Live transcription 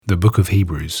The Book of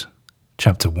Hebrews,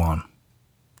 Chapter 1.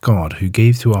 God, who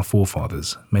gave to our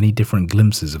forefathers many different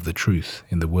glimpses of the truth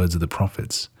in the words of the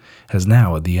prophets, has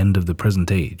now at the end of the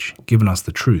present age given us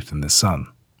the truth in the Son.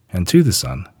 And to the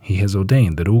Son he has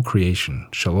ordained that all creation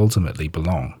shall ultimately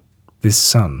belong. This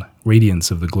Son,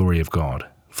 radiance of the glory of God,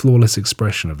 flawless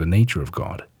expression of the nature of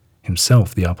God,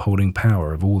 himself the upholding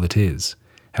power of all that is,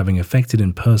 having effected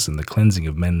in person the cleansing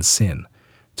of men's sin,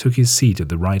 took his seat at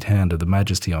the right hand of the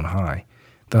Majesty on high,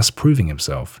 thus proving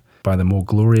himself, by the more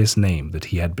glorious name that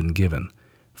he had been given,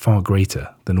 far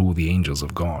greater than all the angels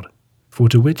of God. For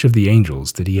to which of the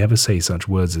angels did he ever say such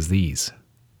words as these?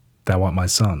 Thou art my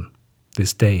Son,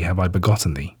 this day have I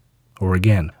begotten thee. Or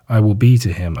again, I will be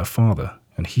to him a father,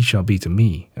 and he shall be to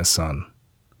me a son.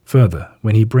 Further,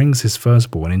 when he brings his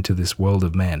firstborn into this world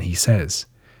of men, he says,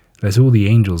 Let all the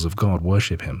angels of God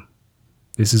worship him.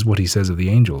 This is what he says of the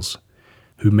angels,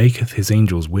 who maketh his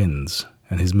angels winds,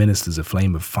 and his ministers a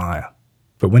flame of fire.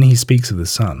 But when he speaks of the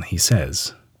Son, he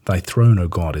says, Thy throne, O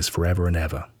God, is forever and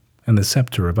ever, and the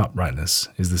scepter of uprightness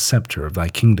is the scepter of thy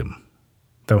kingdom.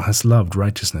 Thou hast loved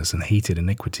righteousness and hated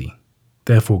iniquity.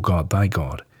 Therefore God, thy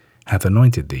God, hath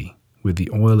anointed thee with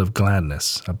the oil of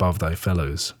gladness above thy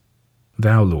fellows.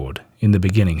 Thou, Lord, in the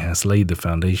beginning hast laid the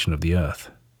foundation of the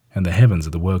earth, and the heavens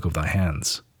are the work of thy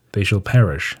hands. They shall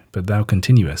perish, but thou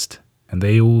continuest, and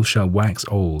they all shall wax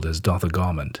old as doth a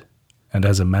garment. And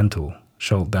as a mantle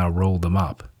shalt thou roll them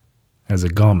up, as a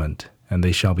garment, and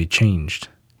they shall be changed.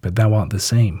 But thou art the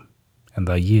same, and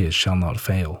thy years shall not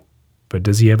fail. But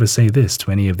does he ever say this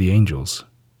to any of the angels?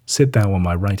 Sit thou on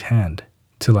my right hand,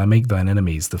 till I make thine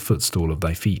enemies the footstool of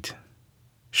thy feet.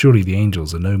 Surely the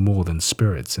angels are no more than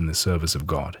spirits in the service of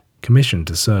God, commissioned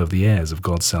to serve the heirs of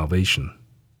God's salvation.